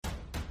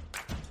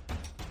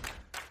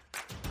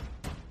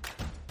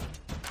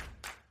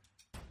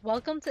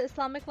Welcome to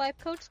Islamic Life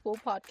Coach School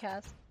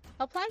podcast.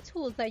 Apply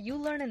tools that you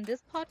learn in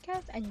this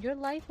podcast and your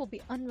life will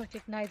be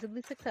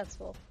unrecognizably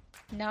successful.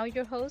 Now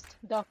your host,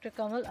 Dr.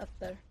 Kamal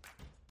Akhtar.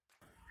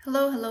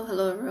 Hello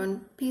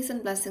everyone. Peace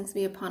and blessings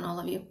be upon all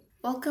of you.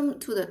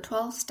 Welcome to the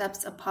 12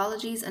 Steps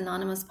Apologies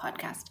Anonymous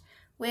podcast,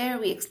 where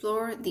we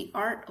explore the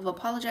art of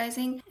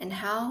apologizing and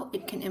how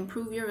it can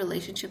improve your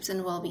relationships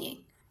and well-being.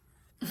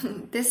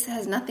 This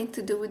has nothing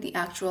to do with the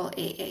actual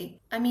AA.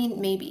 I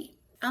mean, maybe.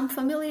 I'm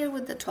familiar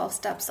with the 12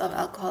 steps of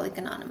Alcoholics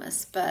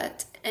Anonymous,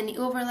 but any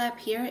overlap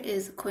here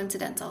is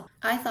coincidental.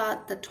 I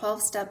thought the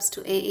 12 steps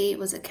to AA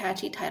was a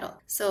catchy title,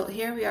 so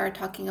here we are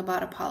talking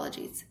about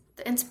apologies.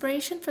 The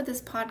inspiration for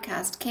this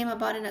podcast came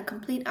about in a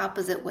complete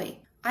opposite way.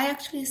 I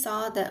actually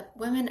saw that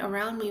women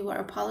around me were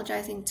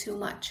apologizing too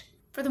much.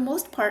 For the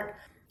most part,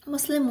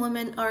 Muslim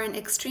women are in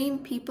extreme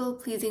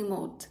people-pleasing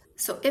mode.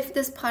 So if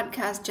this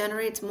podcast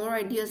generates more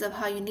ideas of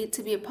how you need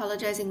to be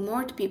apologizing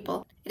more to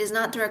people, it is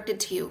not directed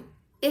to you.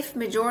 If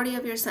majority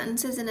of your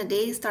sentences in a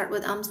day start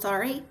with "I'm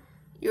sorry,"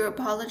 you're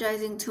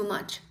apologizing too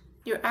much.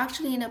 You're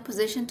actually in a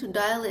position to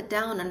dial it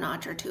down a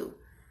notch or two.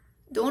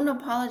 Don't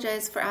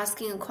apologize for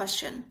asking a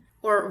question,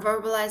 or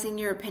verbalizing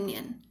your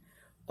opinion,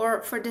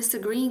 or for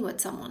disagreeing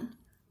with someone.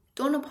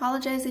 Don't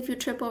apologize if you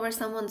trip over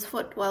someone's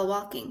foot while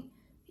walking.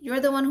 You're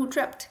the one who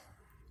tripped.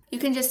 You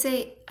can just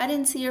say, "I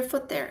didn't see your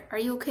foot there. Are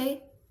you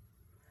okay?"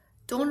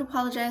 Don't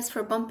apologize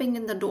for bumping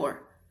in the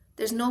door.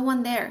 There's no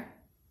one there.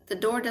 The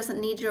door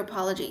doesn't need your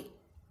apology.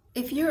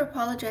 If you're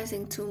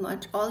apologizing too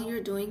much, all you're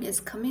doing is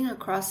coming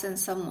across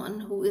as someone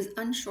who is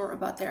unsure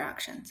about their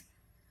actions.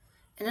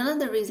 And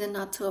another reason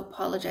not to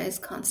apologize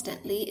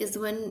constantly is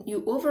when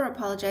you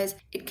over-apologize,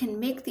 it can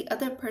make the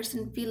other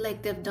person feel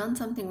like they've done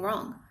something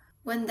wrong,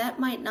 when that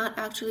might not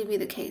actually be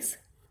the case.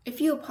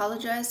 If you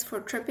apologize for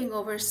tripping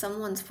over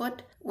someone's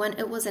foot when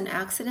it was an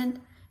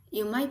accident,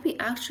 you might be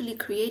actually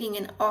creating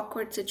an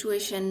awkward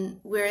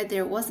situation where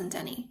there wasn't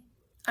any.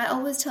 I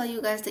always tell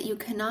you guys that you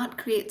cannot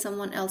create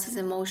someone else's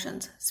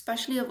emotions,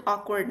 especially of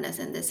awkwardness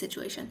in this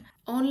situation.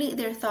 Only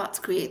their thoughts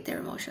create their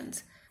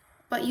emotions.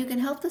 But you can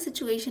help the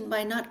situation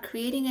by not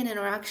creating an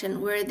interaction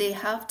where they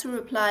have to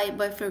reply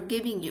by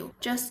forgiving you,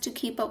 just to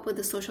keep up with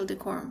the social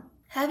decorum.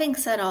 Having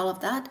said all of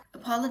that,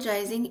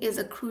 apologizing is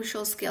a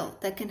crucial skill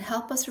that can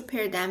help us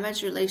repair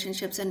damaged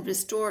relationships and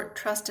restore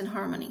trust and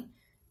harmony.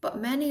 But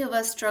many of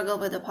us struggle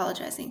with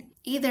apologizing,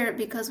 either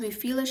because we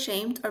feel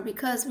ashamed or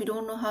because we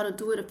don't know how to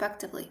do it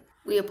effectively.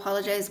 We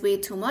apologize way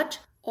too much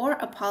or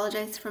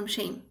apologize from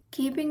shame.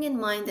 Keeping in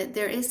mind that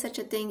there is such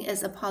a thing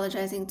as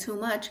apologizing too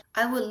much,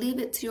 I will leave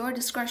it to your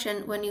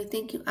discretion when you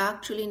think you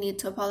actually need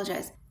to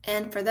apologize.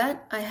 And for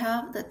that, I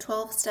have the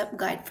 12-step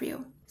guide for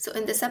you. So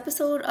in this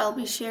episode, I'll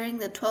be sharing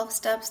the 12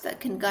 steps that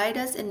can guide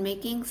us in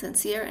making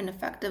sincere and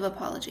effective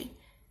apology.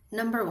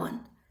 Number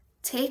 1,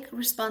 take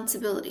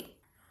responsibility.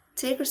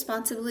 Take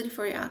responsibility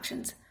for your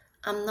actions.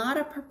 I'm not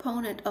a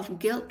proponent of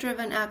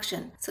guilt-driven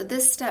action, so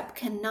this step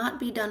cannot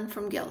be done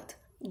from guilt.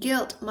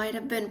 Guilt might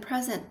have been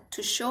present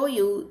to show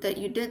you that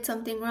you did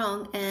something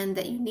wrong and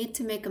that you need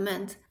to make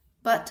amends,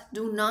 but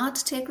do not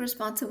take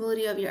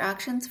responsibility of your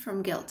actions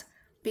from guilt,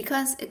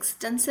 because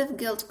extensive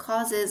guilt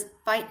causes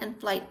fight and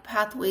flight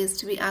pathways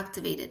to be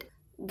activated.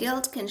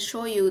 Guilt can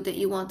show you that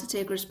you want to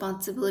take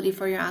responsibility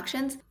for your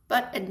actions,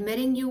 but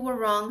admitting you were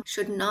wrong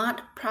should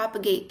not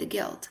propagate the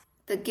guilt.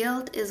 The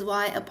guilt is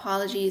why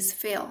apologies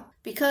fail,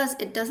 because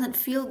it doesn't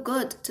feel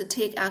good to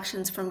take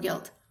actions from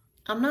guilt.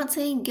 I'm not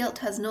saying guilt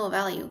has no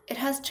value. It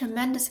has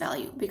tremendous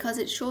value because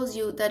it shows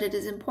you that it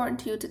is important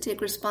to you to take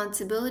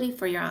responsibility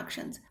for your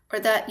actions, or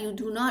that you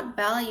do not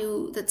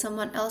value that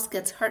someone else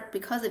gets hurt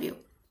because of you.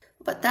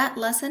 But that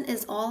lesson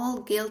is all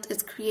guilt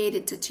is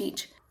created to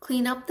teach.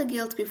 Clean up the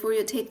guilt before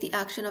you take the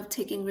action of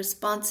taking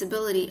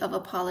responsibility of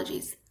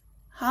apologies.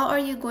 How are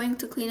you going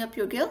to clean up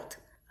your guilt?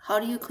 How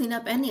do you clean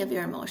up any of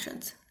your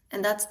emotions?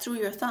 And that's through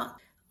your thought.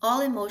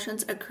 All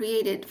emotions are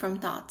created from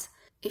thoughts.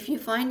 If you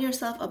find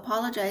yourself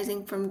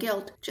apologizing from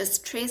guilt,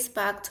 just trace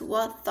back to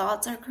what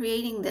thoughts are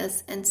creating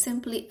this and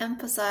simply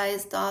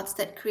emphasize thoughts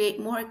that create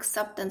more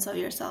acceptance of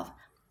yourself,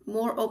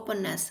 more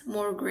openness,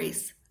 more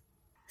grace.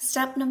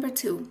 Step number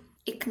 2,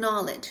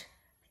 acknowledge.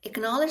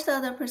 Acknowledge the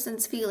other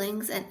person's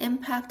feelings and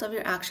impact of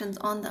your actions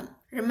on them.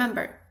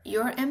 Remember,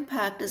 your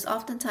impact is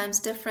oftentimes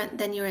different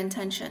than your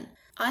intention.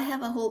 I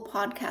have a whole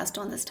podcast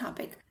on this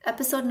topic,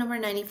 episode number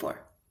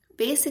 94.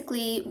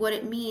 Basically, what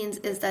it means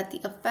is that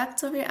the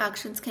effects of your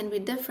actions can be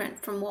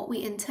different from what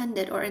we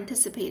intended or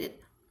anticipated.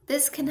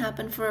 This can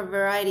happen for a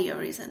variety of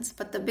reasons,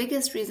 but the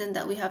biggest reason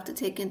that we have to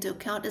take into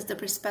account is the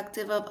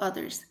perspective of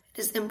others. It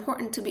is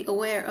important to be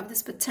aware of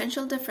this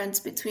potential difference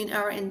between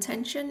our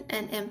intention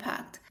and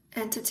impact,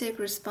 and to take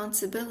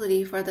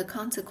responsibility for the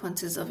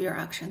consequences of your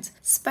actions,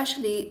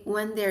 especially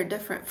when they're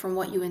different from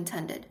what you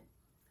intended.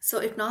 So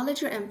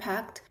acknowledge your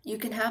impact. You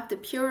can have the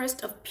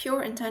purest of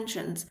pure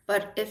intentions,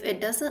 but if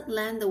it doesn't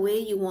land the way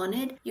you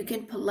wanted, you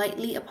can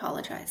politely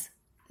apologize.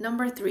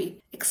 Number 3,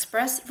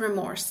 express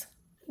remorse.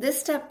 This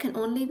step can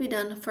only be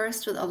done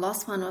first with Allah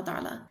subhanahu wa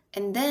ta'ala,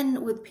 and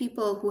then with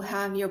people who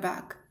have your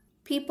back.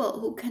 People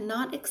who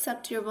cannot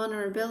accept your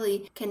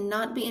vulnerability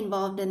cannot be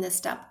involved in this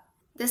step.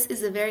 This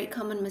is a very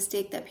common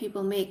mistake that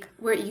people make,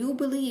 where you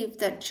believe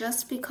that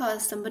just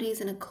because somebody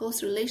is in a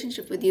close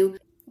relationship with you,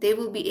 they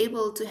will be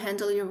able to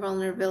handle your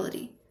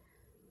vulnerability.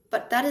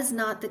 But that is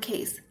not the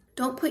case.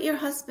 Don't put your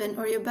husband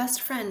or your best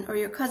friend or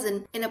your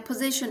cousin in a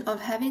position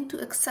of having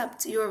to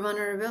accept your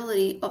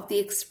vulnerability of the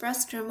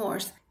expressed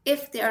remorse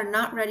if they are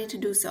not ready to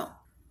do so.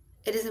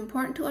 It is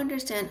important to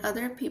understand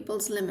other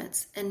people's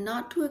limits and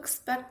not to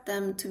expect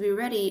them to be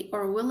ready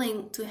or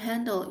willing to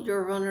handle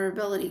your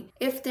vulnerability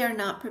if they are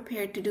not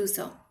prepared to do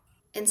so.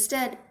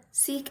 Instead,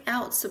 seek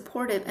out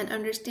supportive and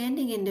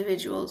understanding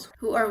individuals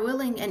who are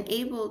willing and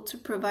able to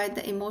provide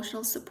the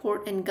emotional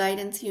support and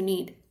guidance you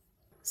need.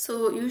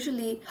 So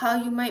usually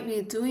how you might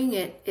be doing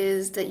it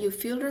is that you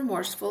feel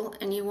remorseful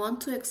and you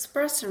want to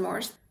express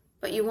remorse,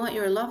 but you want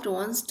your loved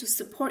ones to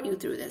support you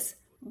through this.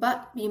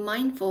 But be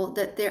mindful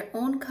that their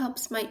own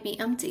cups might be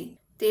empty.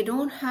 They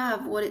don't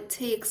have what it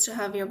takes to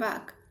have your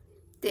back.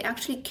 They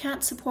actually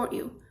can't support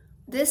you.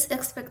 This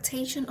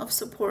expectation of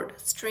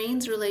support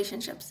strains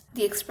relationships.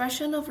 The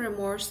expression of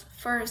remorse,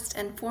 first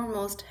and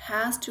foremost,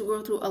 has to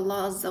go through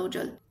Allah Azza wa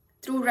Jal,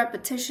 through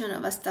repetition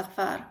of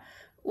astaghfar,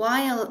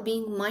 while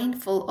being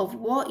mindful of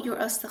what your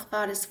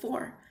astaghfar is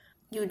for.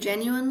 You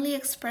genuinely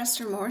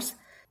express remorse,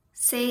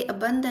 say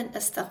abundant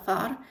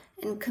astaghfar,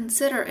 and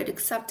consider it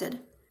accepted.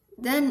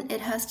 Then it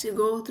has to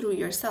go through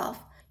yourself.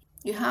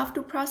 You have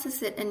to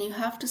process it and you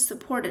have to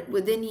support it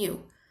within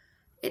you.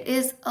 It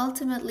is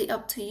ultimately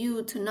up to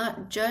you to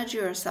not judge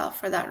yourself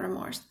for that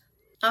remorse.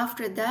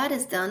 After that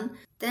is done,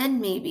 then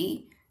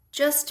maybe,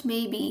 just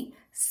maybe,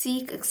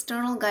 seek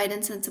external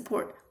guidance and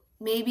support.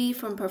 Maybe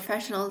from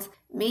professionals,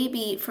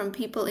 maybe from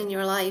people in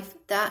your life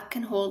that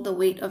can hold the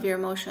weight of your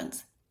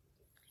emotions.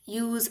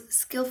 Use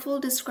skillful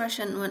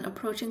discretion when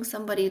approaching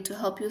somebody to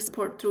help you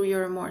support through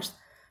your remorse.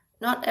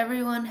 Not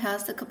everyone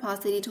has the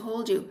capacity to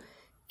hold you,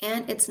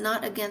 and it's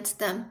not against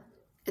them.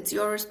 It's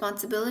your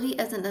responsibility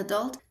as an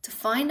adult to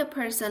find a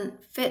person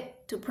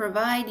fit to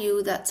provide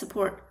you that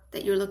support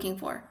that you're looking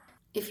for.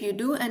 If you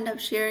do end up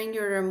sharing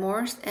your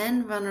remorse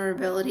and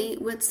vulnerability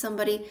with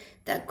somebody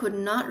that could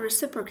not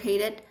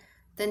reciprocate it,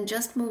 then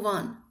just move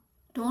on.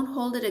 Don't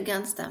hold it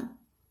against them.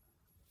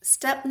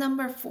 Step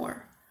number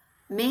 4,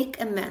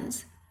 make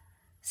amends.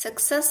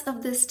 Success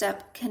of this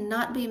step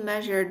cannot be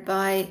measured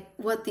by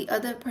what the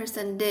other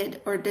person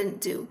did or didn't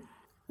do.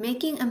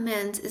 Making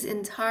amends is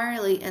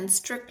entirely and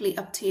strictly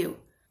up to you.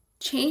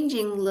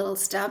 Changing little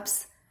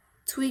steps,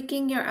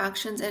 tweaking your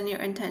actions and your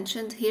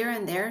intentions here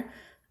and there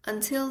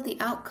until the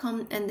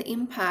outcome and the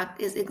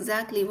impact is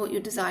exactly what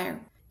you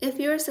desire. If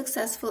you are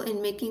successful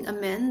in making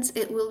amends,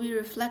 it will be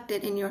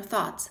reflected in your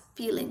thoughts,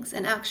 feelings,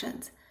 and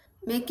actions.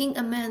 Making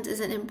amends is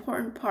an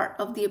important part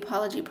of the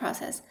apology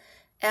process,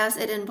 as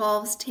it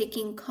involves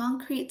taking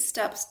concrete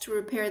steps to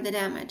repair the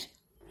damage.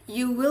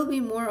 You will be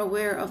more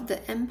aware of the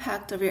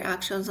impact of your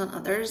actions on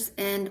others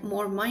and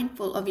more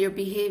mindful of your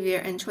behavior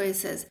and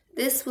choices.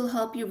 This will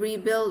help you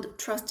rebuild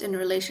trust in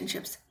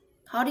relationships.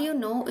 How do you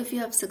know if you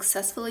have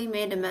successfully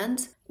made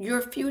amends?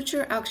 Your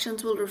future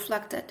actions will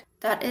reflect it.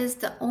 That is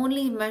the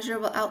only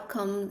measurable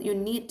outcome you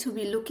need to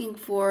be looking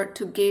for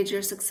to gauge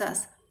your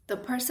success. The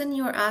person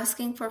you are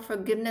asking for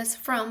forgiveness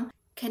from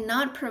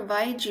cannot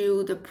provide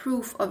you the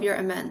proof of your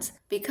amends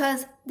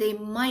because they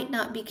might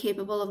not be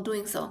capable of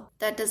doing so.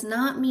 That does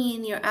not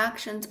mean your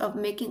actions of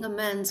making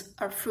amends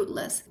are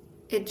fruitless.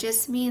 It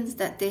just means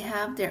that they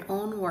have their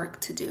own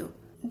work to do.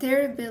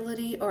 Their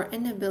ability or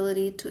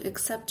inability to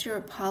accept your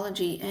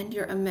apology and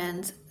your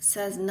amends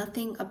says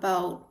nothing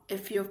about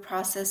if your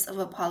process of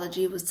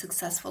apology was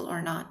successful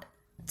or not.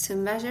 To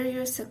measure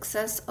your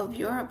success of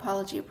your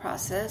apology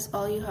process,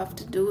 all you have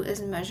to do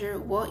is measure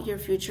what your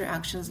future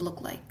actions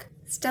look like.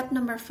 Step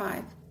number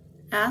 5,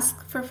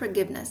 ask for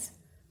forgiveness.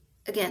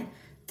 Again,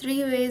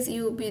 3 ways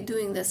you will be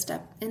doing this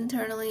step,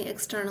 internally,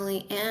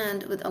 externally,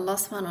 and with Allah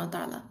subhanahu wa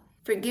ta'ala.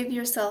 Forgive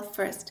yourself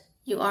first.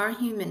 You are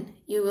human.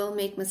 You will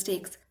make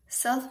mistakes.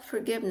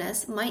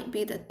 Self-forgiveness might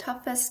be the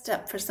toughest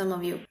step for some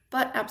of you,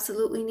 but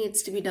absolutely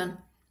needs to be done.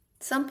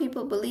 Some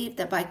people believe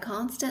that by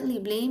constantly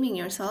blaming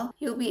yourself,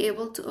 you'll be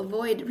able to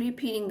avoid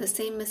repeating the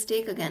same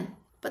mistake again.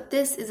 But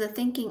this is a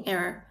thinking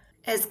error,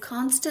 as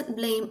constant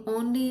blame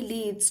only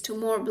leads to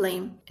more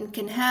blame and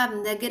can have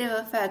negative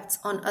effects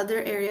on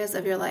other areas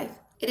of your life.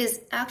 It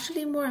is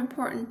actually more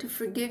important to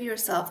forgive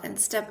yourself and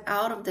step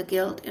out of the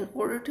guilt in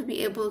order to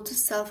be able to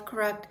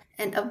self-correct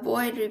and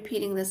avoid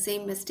repeating the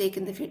same mistake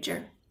in the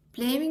future.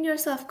 Blaming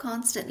yourself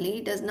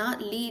constantly does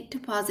not lead to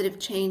positive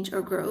change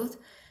or growth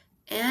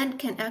and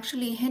can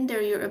actually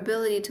hinder your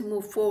ability to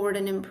move forward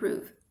and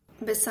improve.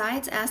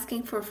 Besides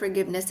asking for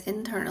forgiveness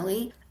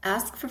internally,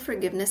 ask for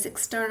forgiveness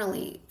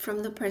externally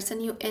from the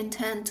person you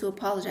intend to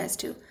apologize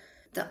to.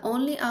 The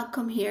only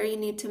outcome here you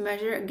need to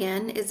measure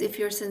again is if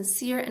you're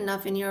sincere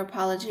enough in your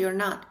apology or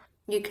not.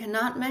 You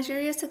cannot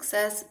measure your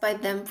success by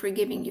them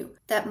forgiving you.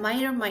 That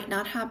might or might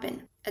not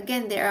happen.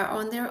 Again, they are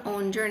on their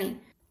own journey.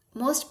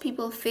 Most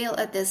people fail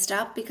at this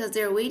step because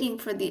they're waiting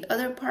for the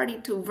other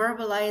party to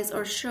verbalize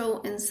or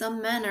show in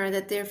some manner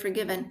that they're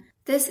forgiven.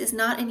 This is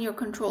not in your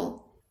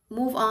control.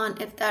 Move on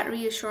if that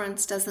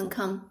reassurance doesn't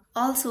come.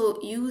 Also,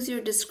 use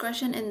your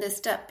discretion in this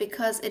step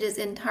because it is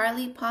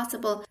entirely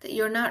possible that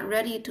you're not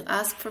ready to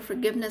ask for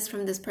forgiveness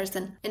from this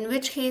person, in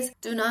which case,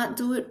 do not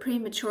do it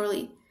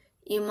prematurely.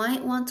 You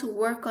might want to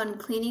work on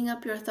cleaning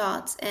up your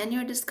thoughts and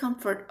your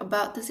discomfort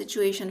about the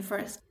situation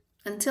first.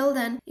 Until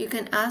then, you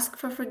can ask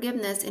for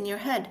forgiveness in your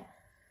head,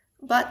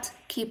 but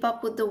keep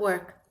up with the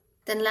work.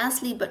 Then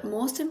lastly, but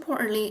most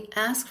importantly,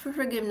 ask for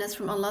forgiveness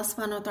from Allah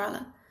subhanahu wa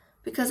ta'ala.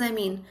 Because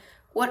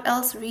what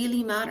else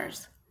really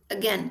matters?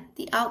 Again,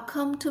 the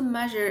outcome to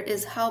measure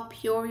is how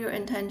pure your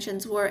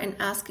intentions were in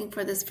asking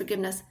for this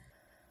forgiveness.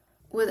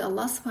 With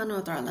Allah subhanahu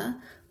wa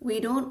ta'ala, we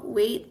don't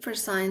wait for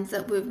signs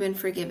that we've been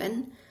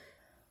forgiven.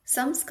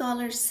 Some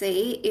scholars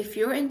say if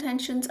your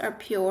intentions are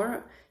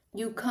pure,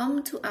 you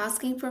come to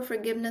asking for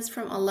forgiveness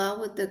from Allah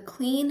with a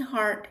clean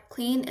heart,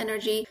 clean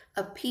energy,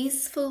 a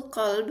peaceful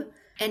qalb,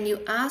 and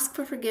you ask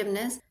for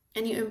forgiveness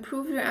and you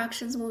improve your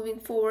actions moving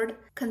forward,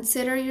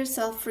 consider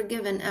yourself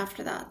forgiven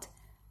after that.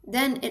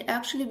 Then it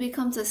actually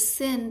becomes a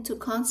sin to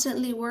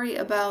constantly worry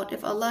about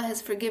if Allah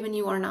has forgiven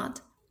you or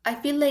not. I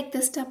feel like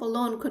this step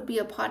alone could be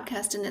a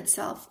podcast in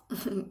itself,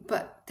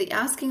 but the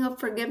asking of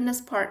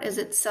forgiveness part is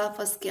itself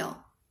a skill.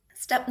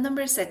 Step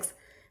number 6,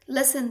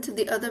 listen to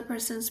the other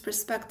person's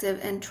perspective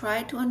and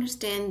try to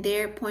understand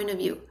their point of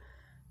view.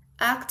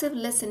 Active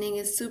listening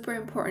is super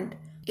important.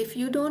 If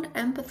you don't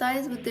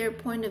empathize with their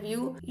point of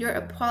view, your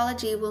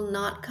apology will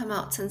not come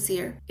out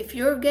sincere. If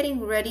you're getting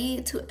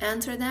ready to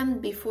answer them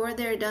before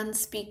they're done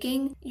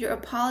speaking, your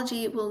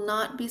apology will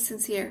not be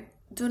sincere.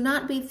 Do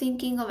not be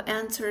thinking of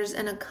answers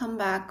and a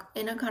comeback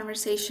in a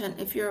conversation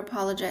if you're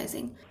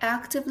apologizing.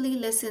 Actively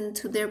listen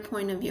to their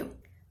point of view.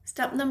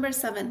 Step number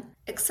 7,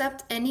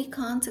 accept any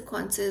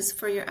consequences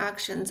for your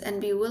actions and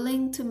be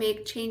willing to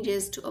make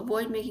changes to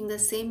avoid making the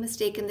same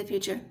mistake in the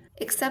future.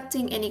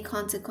 Accepting any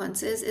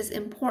consequences is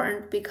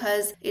important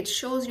because it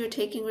shows you're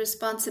taking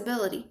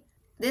responsibility.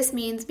 This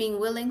means being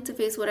willing to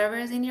face whatever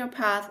is in your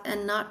path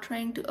and not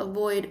trying to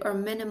avoid or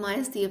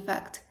minimize the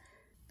effect.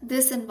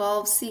 This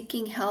involves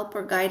seeking help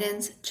or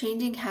guidance,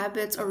 changing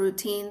habits or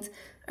routines,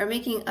 or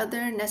making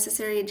other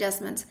necessary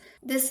adjustments.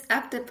 This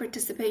active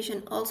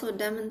participation also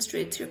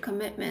demonstrates your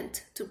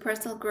commitment to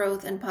personal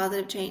growth and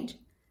positive change.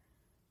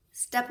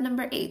 Step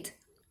number 8,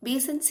 be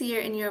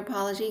sincere in your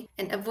apology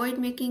and avoid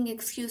making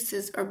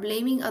excuses or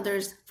blaming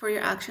others for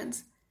your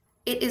actions.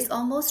 It is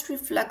almost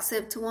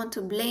reflexive to want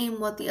to blame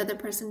what the other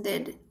person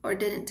did or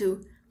didn't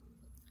do.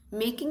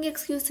 Making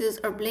excuses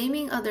or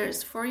blaming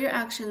others for your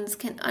actions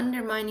can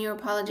undermine your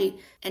apology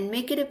and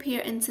make it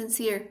appear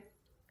insincere.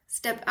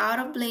 Step out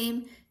of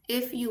blame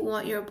if you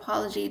want your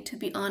apology to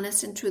be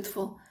honest and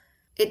truthful.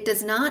 It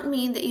does not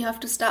mean that you have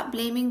to stop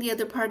blaming the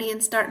other party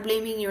and start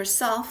blaming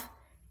yourself.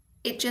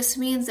 It just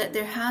means that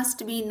there has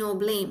to be no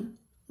blame.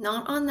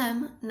 Not on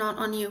them, not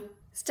on you.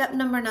 Step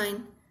number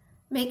 9,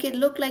 make it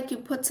look like you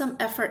put some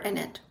effort in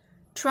it.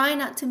 Try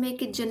not to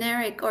make it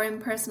generic or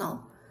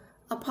impersonal.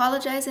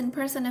 Apologize in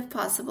person if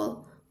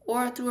possible,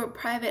 or through a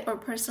private or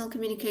personal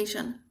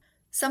communication.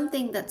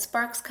 Something that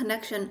sparks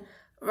connection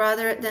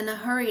rather than a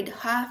hurried,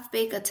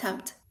 half-baked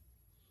attempt.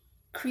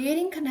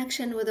 Creating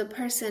connection with a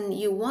person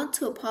you want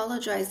to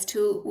apologize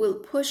to will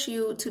push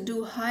you to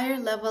do higher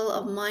level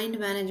of mind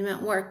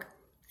management work.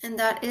 And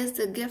that is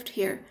the gift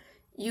here.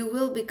 You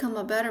will become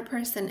a better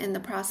person in the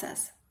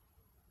process.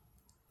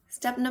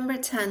 Step number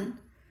 10,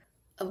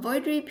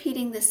 avoid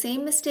repeating the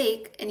same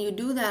mistake, and you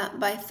do that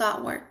by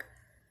thought work.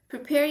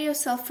 Prepare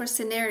yourself for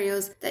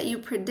scenarios that you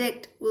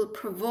predict will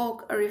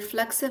provoke a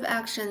reflexive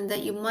action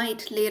that you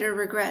might later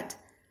regret.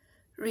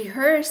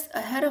 Rehearse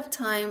ahead of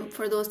time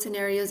for those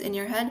scenarios in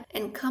your head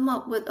and come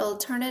up with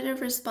alternative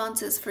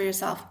responses for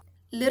yourself.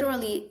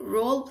 Literally,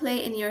 role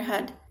play in your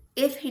head.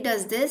 If he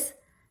does this,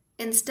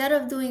 instead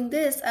of doing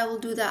this, I will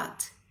do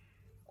that.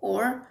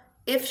 Or,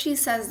 if she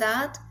says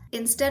that,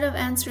 instead of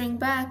answering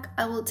back,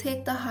 I will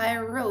take the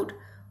higher road.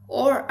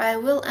 Or, I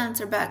will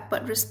answer back,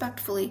 but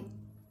respectfully.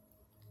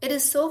 It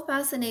is so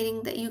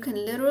fascinating that you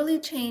can literally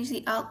change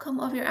the outcome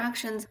of your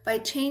actions by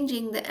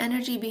changing the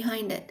energy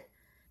behind it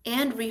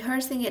and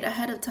rehearsing it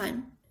ahead of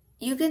time.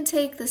 You can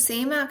take the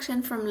same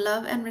action from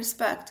love and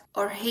respect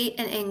or hate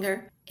and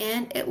anger,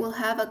 and it will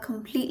have a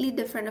completely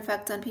different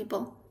effect on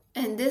people.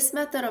 And this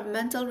method of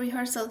mental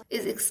rehearsal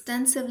is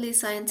extensively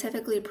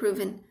scientifically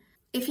proven.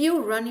 If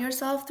you run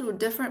yourself through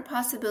different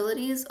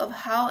possibilities of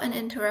how an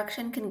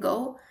interaction can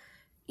go,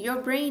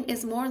 your brain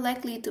is more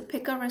likely to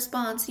pick a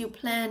response you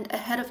planned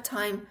ahead of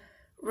time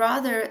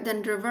rather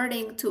than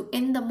reverting to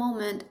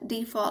in-the-moment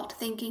default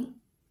thinking.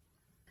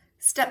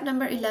 Step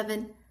number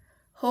 11,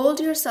 hold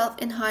yourself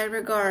in high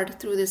regard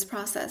through this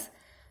process.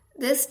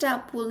 This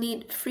step will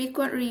need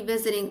frequent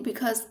revisiting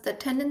because the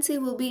tendency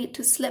will be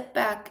to slip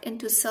back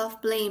into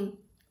self-blame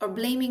or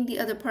blaming the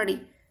other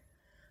party.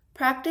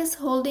 Practice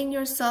holding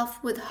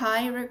yourself with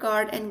high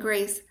regard and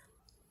grace.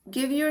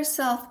 Give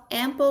yourself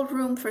ample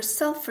room for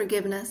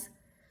self-forgiveness.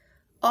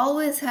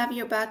 Always have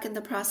your back in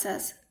the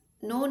process.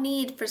 No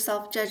need for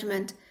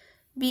self-judgment.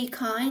 Be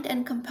kind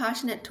and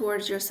compassionate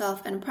towards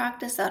yourself and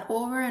practice that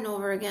over and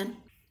over again.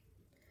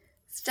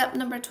 Step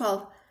number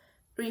 12,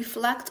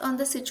 reflect on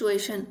the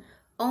situation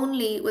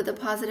only with a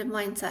positive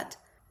mindset.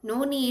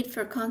 No need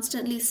for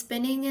constantly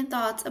spinning in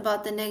thoughts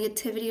about the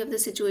negativity of the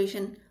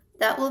situation.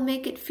 That will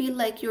make it feel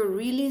like you're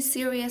really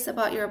serious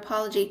about your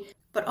apology,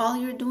 but all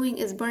you're doing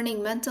is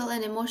burning mental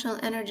and emotional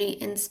energy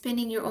and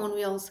spinning your own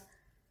wheels.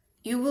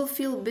 You will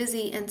feel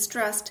busy and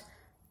stressed.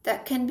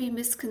 That can be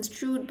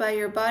misconstrued by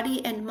your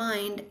body and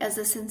mind as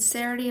a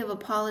sincerity of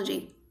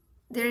apology.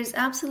 There is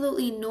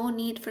absolutely no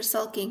need for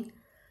sulking.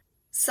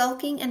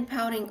 Sulking and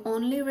pouting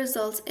only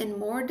results in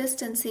more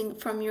distancing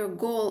from your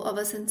goal of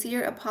a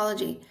sincere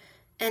apology,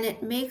 and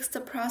it makes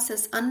the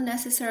process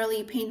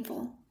unnecessarily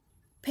painful.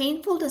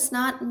 Painful does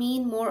not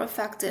mean more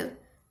effective.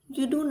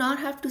 You do not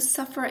have to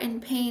suffer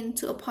in pain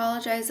to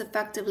apologize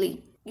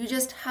effectively. You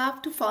just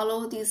have to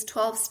follow these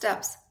 12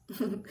 steps.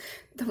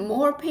 The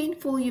more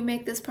painful you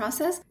make this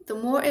process, the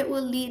more it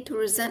will lead to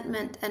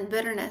resentment and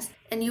bitterness,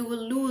 and you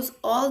will lose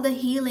all the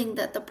healing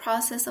that the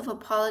process of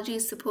apology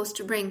is supposed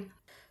to bring.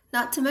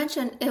 Not to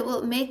mention, it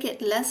will make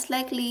it less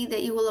likely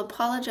that you will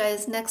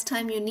apologize next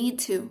time you need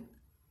to,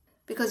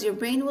 because your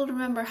brain will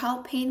remember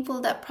how painful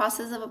that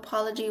process of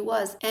apology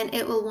was, and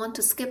it will want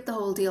to skip the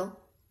whole deal.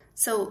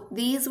 So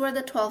these were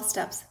the 12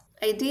 steps.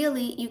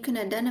 Ideally, you can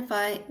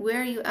identify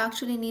where you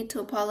actually need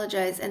to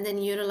apologize and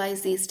then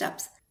utilize these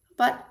steps.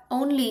 But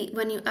only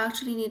when you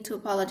actually need to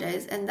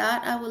apologize, and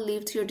that I will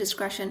leave to your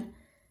discretion,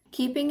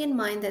 keeping in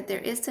mind that there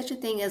is such a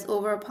thing as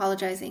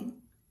over-apologizing.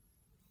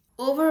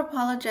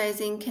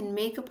 Over-apologizing can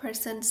make a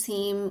person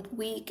seem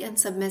weak and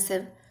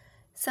submissive.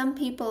 Some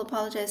people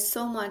apologize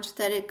so much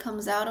that it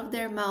comes out of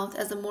their mouth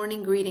as a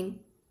morning greeting.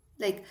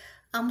 Like,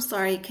 "I'm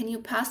sorry, can you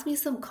pass me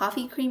some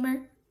coffee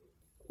creamer?"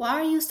 Why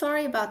are you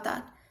sorry about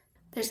that?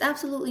 There's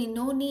absolutely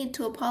no need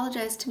to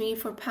apologize to me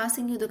for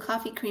passing you the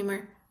coffee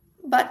creamer.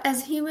 But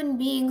as human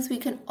beings, we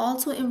can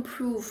also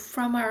improve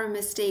from our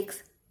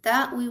mistakes.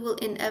 That we will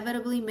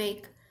inevitably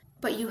make.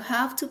 But you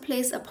have to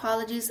place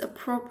apologies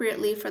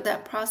appropriately for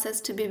that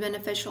process to be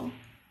beneficial.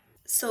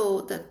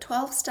 So the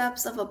 12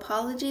 steps of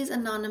Apologies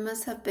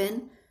Anonymous have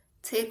been: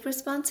 take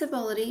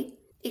responsibility,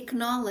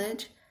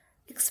 acknowledge,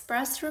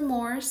 express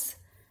remorse,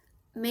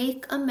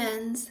 make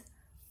amends,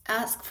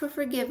 ask for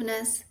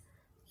forgiveness,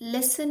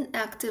 listen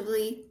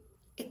actively,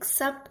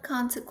 accept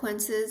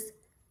consequences,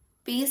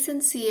 be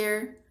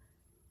sincere,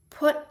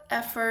 put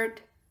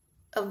effort,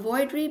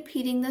 avoid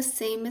repeating the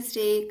same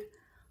mistake,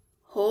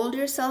 hold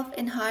yourself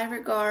in high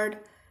regard,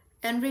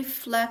 and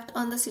reflect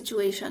on the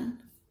situation.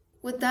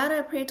 With that,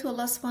 I pray to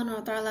Allah subhanahu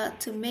wa ta'ala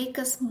to make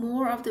us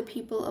more of the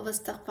people of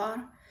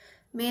istighfar.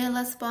 May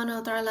Allah subhanahu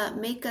wa ta'ala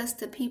make us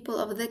the people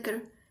of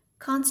dhikr,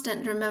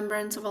 constant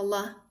remembrance of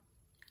Allah.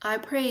 I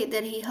pray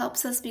that He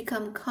helps us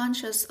become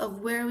conscious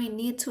of where we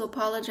need to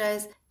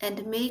apologize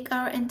and make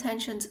our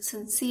intentions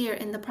sincere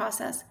in the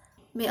process.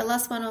 May Allah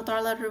subhanahu wa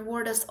ta'ala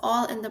reward us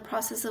all in the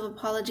process of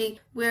apology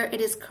where it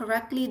is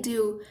correctly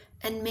due,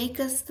 and make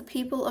us the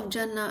people of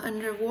Jannah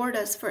and reward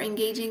us for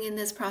engaging in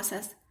this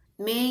process.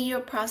 May your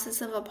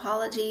process of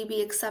apology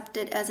be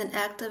accepted as an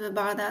act of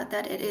ibadah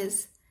that it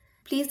is.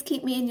 Please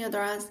keep me in your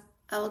du'as.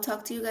 I will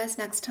talk to you guys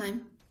next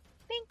time.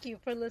 Thank you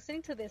for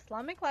listening to the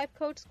Islamic Life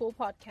Coach School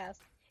podcast.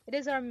 It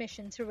is our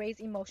mission to raise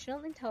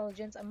emotional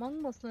intelligence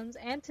among Muslims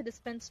and to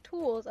dispense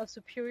tools of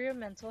superior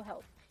mental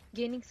health,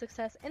 gaining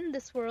success in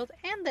this world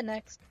and the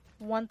next,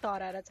 one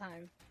thought at a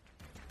time.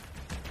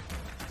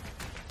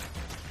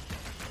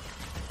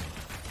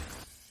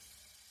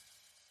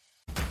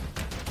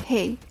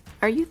 Hey,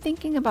 are you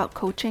thinking about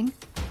coaching?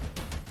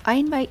 I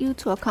invite you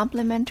to a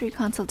complimentary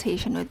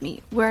consultation with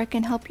me where I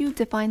can help you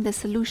define the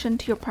solution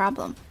to your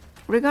problem,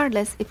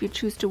 regardless if you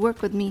choose to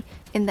work with me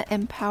in the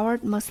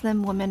Empowered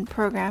Muslim Women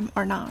program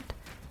or not.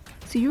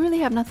 So you really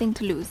have nothing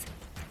to lose.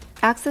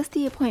 Access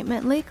the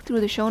appointment link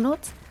through the show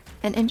notes,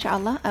 and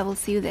inshallah, I will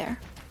see you there.